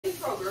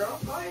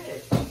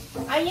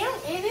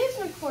It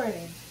is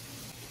recording.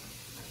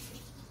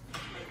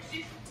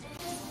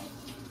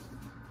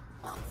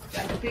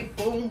 Got the big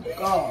boom.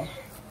 Oh,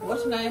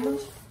 what's the name of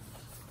it?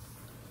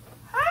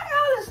 How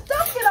all this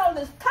stuff get on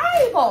this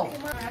table?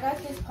 I got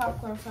this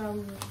popcorn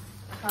from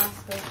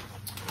Costa.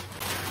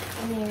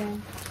 And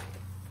then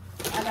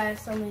I got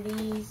some of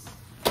these.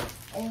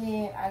 And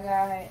then I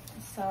got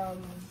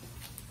some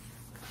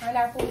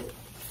pineapple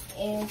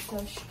and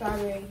some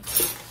strawberry.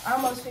 I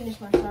almost finished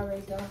my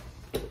strawberries though.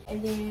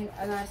 And then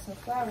I got some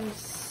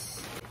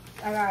flowers.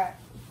 I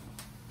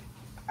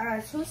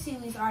got 2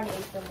 seaweeds. I already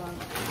ate them all.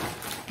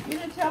 You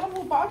didn't tell them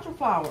who bought your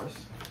flowers.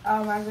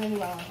 Oh, my granny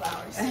bought my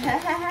flowers.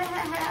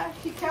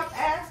 She kept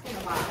asking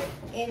about it.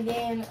 And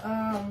then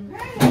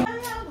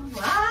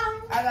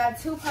I got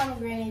 2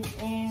 pomegranates.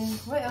 And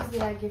what else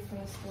did I get from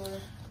the store?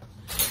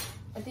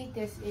 I think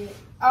that's it.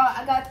 Oh,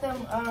 I got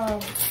them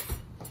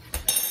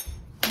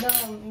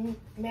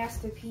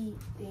Master P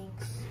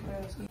things.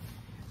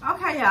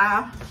 Okay,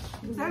 y'all.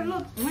 Does that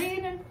look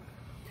leaning?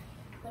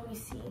 Let me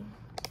see.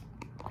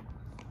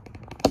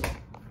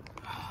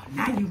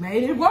 Now you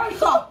made it worse.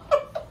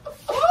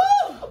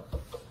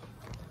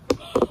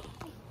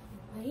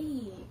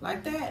 Wait.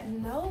 Like that?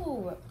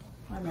 No.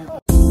 Wait a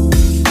minute.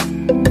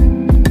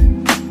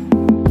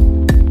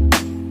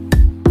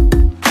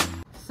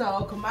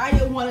 So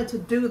Kamiiya wanted to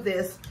do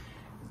this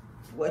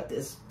with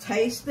this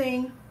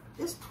tasting.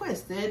 It's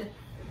twisted.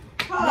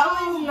 No,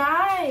 it's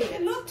not.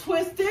 It look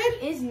twisted.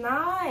 It's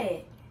not.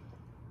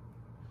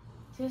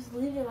 Just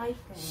leave it like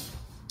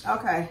that.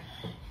 Okay.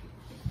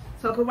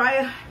 So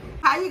Kamiiya,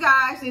 how you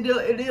guys? It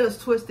is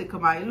twisted,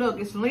 Kamiiya. Look,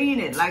 it's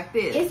leaning like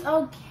this. It's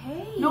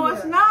okay. No,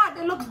 it's not.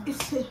 It looks.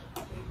 It's. Oh,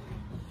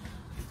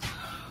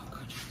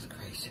 goodness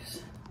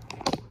gracious.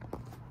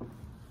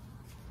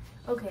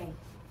 Okay.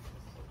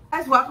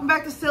 Guys, welcome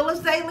back to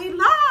SCILLA'S Daily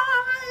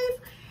Live.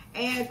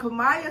 And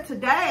Kamiiya,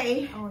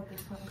 today I want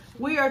this one.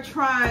 we are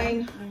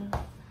trying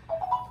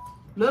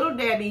Little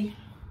Debbie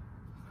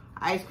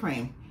ice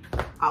cream.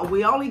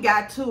 We only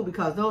got 2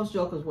 because those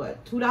jokers,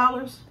 what,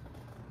 $2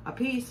 a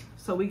piece?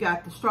 So we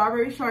got the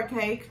strawberry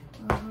shortcake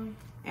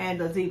and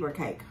the zebra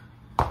cake.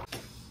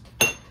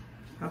 Okay.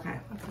 Okay,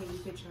 you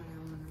could try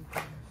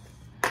that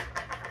one.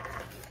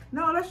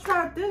 No, let's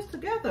try this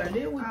together and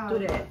then we'll do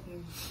that.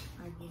 Okay.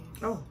 I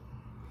guess. Oh.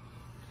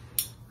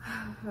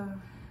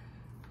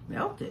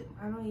 Melted.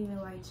 I don't even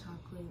like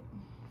chocolate.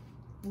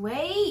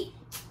 Wait.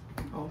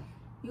 Oh.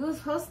 You were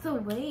supposed to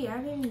wait. I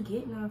didn't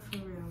get none for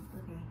real.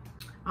 Okay.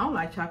 I don't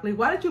like chocolate.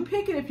 Why did you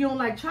pick it if you don't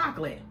like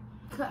chocolate?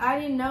 Cause I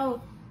didn't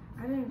know.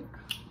 I didn't.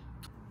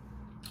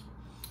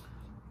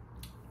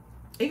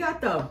 It got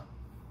the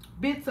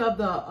bits of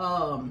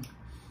the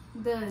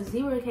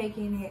zebra cake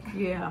in it.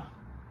 yeah.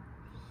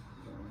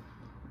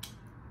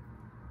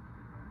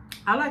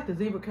 I like the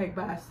zebra cake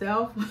by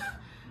itself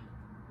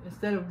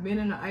instead of being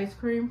in the ice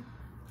cream.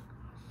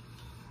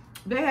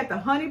 They had the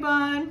honey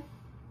bun,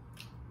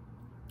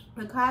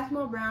 The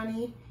Cosmo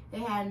brownie. They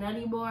had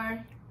nutty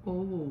bar.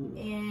 ooh,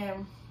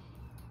 And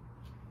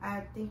I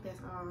think that's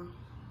all.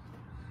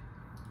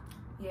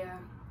 Yeah.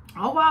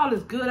 overall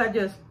it's good. I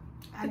give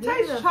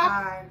it a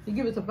 5. You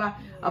give it a 5.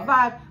 Yeah. A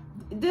 5.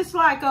 This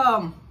like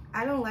I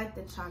don't like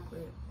the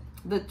chocolate.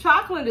 the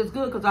chocolate is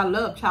good because I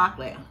love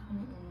chocolate.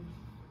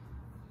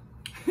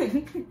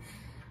 It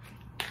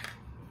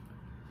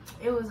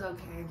was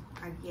okay,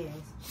 I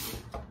guess.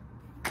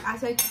 I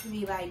expected it to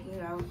be like, you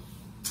know,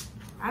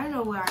 I don't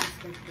know what I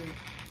expected.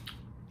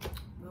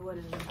 But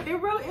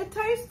whatever. It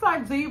tastes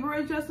like zebra.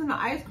 It's just in the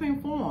ice cream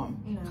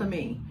form to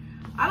me.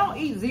 I don't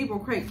eat zebra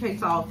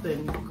cakes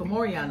often.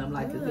 Kamiiya and them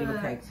like the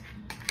zebra cakes.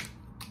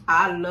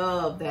 I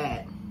love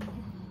that.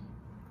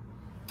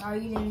 Oh,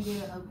 you didn't get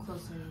it up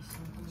closer or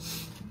something.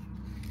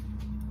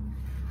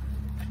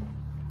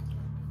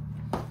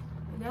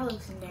 That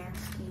looks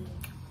nasty.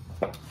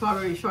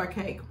 Strawberry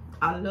shortcake.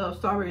 I love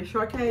strawberry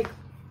shortcake.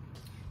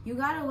 You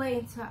gotta wait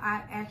until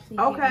I actually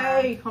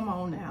Okay, come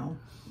on now.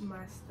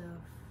 my stuff.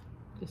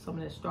 Just some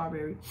of that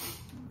strawberry.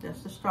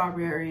 That's the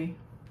strawberry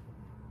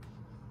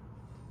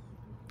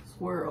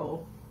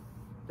swirl.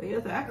 But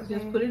yes, I could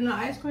just put it in the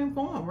ice cream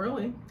form,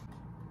 really.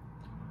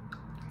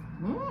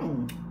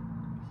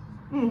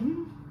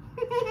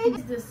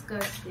 It's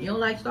disgusting. You don't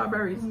like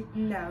strawberries?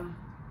 No.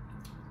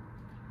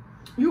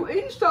 You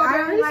eat I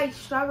strawberries? don't like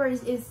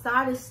strawberries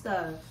inside of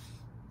stuff.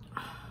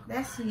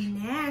 That's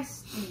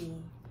nasty.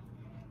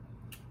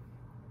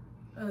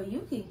 Oh,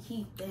 you can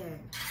keep that.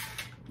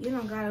 You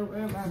don't gotta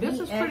worry about This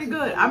me is pretty asking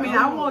good. for I mean,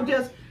 I more. won't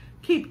just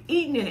keep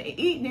eating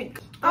it.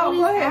 Oh,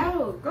 go ahead.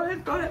 out. Go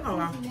ahead.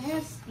 Oh, It's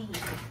nasty.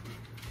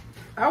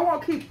 I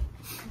won't keep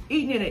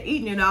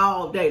eating it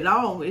all day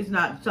long. It's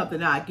not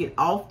something I get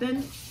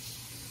often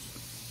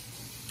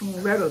on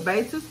a regular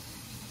basis.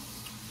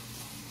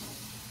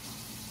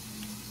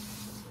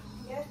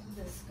 That's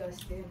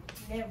disgusting.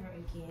 Never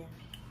again.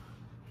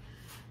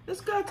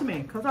 It's good to me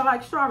because I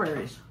like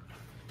strawberries.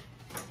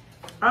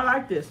 I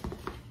like this.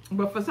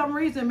 But for some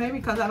reason, maybe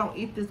because I don't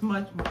eat this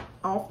much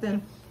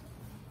often.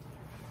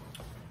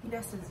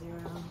 That's a 0.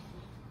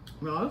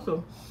 No,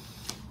 so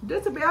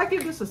I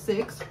give this a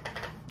 6.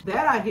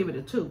 That I give it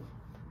a 2.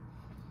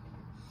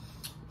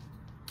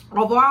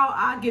 Overall,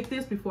 I get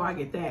this before I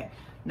get that.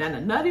 Now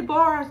the nutty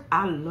bars,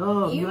 I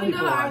love nutty bars. Even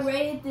though I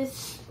rated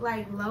this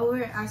like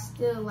lower, I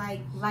still like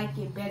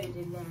it better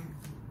than that.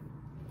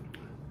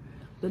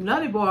 The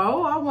nutty bar,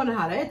 oh, I wonder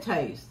how that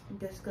tastes.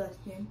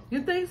 Disgusting.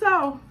 You think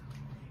so?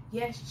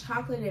 Yes,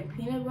 chocolate and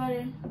peanut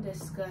butter,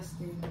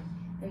 disgusting.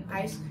 And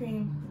ice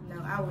cream,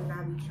 no, I would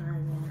not be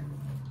trying that.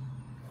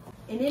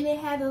 And then they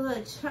had a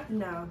little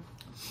no.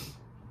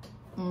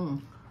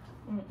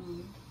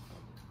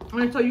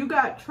 And so you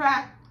got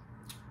track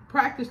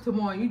practice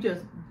tomorrow. You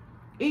just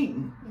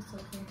eating. It's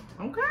okay.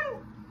 Okay.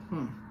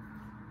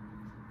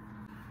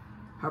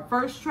 Her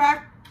first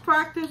track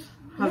practice,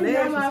 her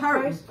legs was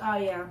hurting. Oh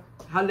yeah.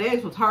 Her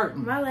legs was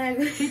hurting. My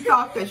legs. She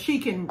thought that she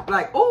can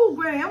like, oh,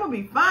 Granny, I'm gonna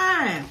be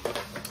fine.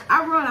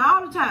 I run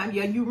all the time.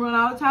 Yeah, you run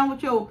all the time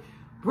with your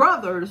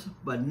brothers,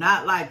 but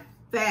not like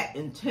that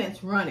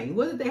intense running.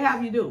 What did they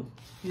have you do?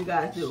 You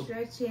guys do?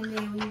 Stretching,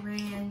 then we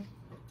ran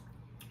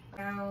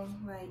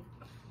down, like,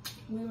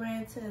 we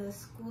ran to the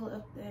school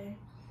up there,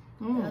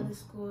 the other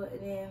school, and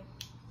then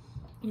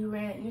we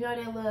ran, you know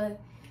that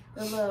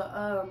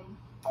little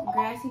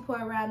grassy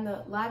part around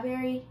the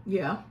library?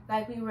 Yeah.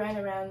 Like, we ran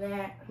around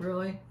that.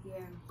 Really?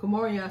 Yeah.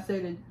 Kamiiya, I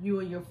said that you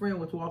and your friend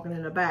was walking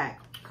in the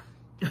back.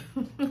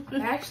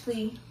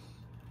 Actually,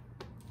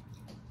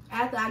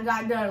 after I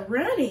got done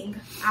running,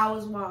 I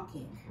was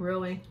walking.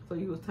 Really? So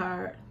you was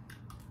tired?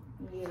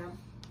 Yeah.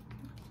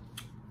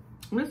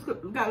 We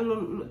got a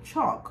little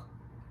chunk.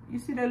 You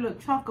see that little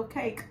chunk of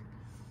cake?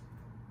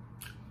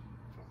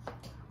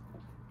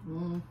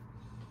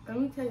 Let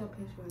me take a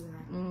picture of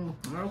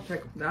that. I'll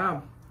take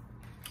I'll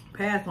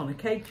pass on the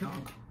cake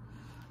chunk.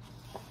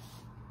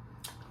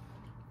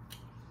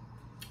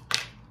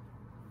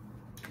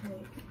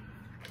 Wait.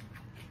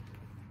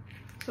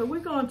 So we're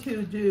going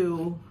to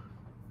do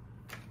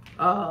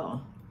I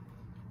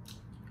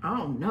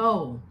don't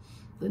know,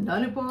 the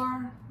nutty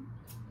bar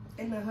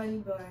and the honey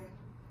bar.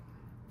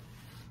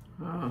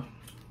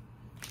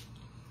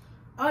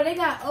 Oh, they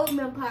got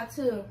oatmeal pie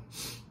too.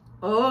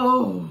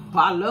 Oh,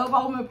 I love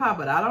oatmeal pie,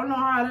 but I don't know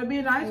how to be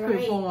an ice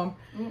cream form.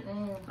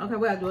 Okay,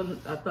 we have to do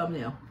a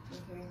thumbnail.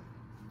 Okay.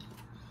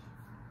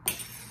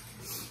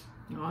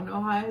 I don't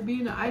know how to be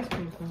in the ice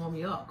cream form.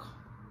 Yuck.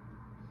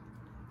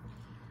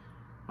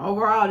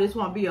 Overall, this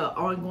won't be an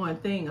ongoing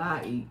thing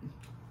I eat.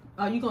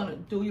 Are you gonna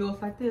do yours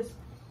like this?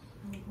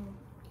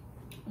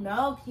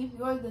 No, keep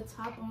yours the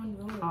top on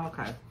yours. Oh,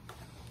 okay.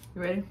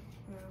 You ready?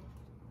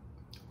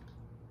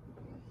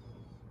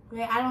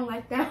 Wait, I don't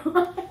like that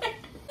one.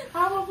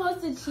 How am I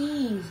supposed to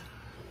cheese?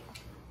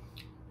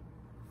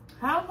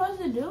 How am I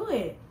supposed to do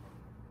it?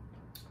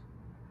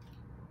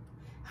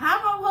 How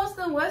am I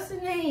supposed to, what's the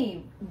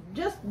name?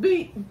 Just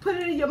put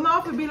it in your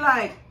mouth and be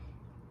like,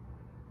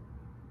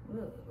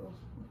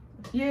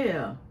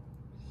 yeah.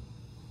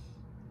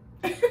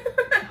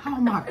 Oh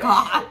my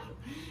God.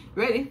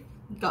 Ready?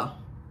 Go.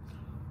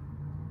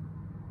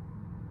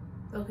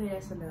 Okay,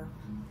 that's enough.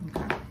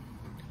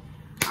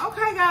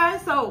 Okay,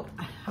 guys, so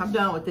I'm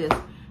done with this.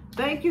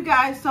 Thank you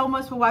guys so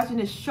much for watching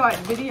this short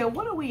video.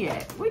 What are we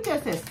at? We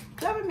just at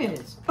 7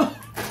 minutes.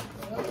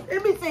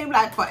 It may seem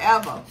like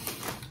forever.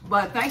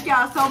 But thank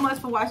y'all so much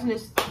for watching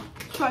this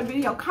short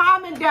video.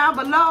 Comment down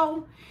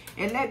below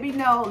and let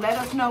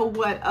us know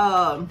what,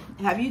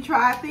 have you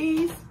tried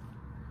these?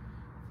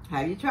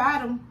 Have you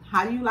tried them?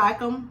 How do you like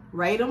them?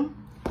 Rate them.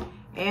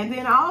 And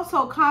then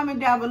also comment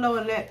down below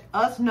and let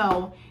us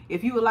know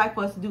if you would like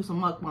for us to do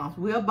some mukbangs.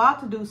 We're about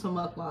to do some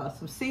mukbangs,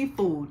 some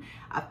seafood.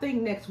 I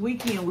think next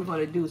weekend we're going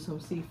to do some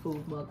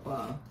seafood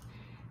mukbang.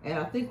 And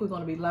I think we're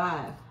going to be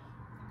live.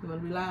 You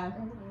want to be live?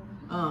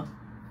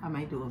 I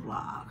may do a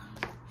vlog.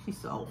 She's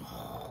so,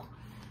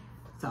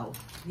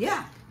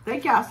 yeah.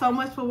 Thank y'all so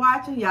much for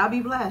watching. Y'all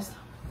be blessed.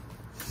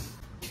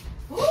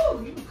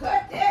 Woo, you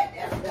cut that.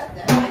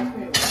 That's ice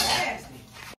cream.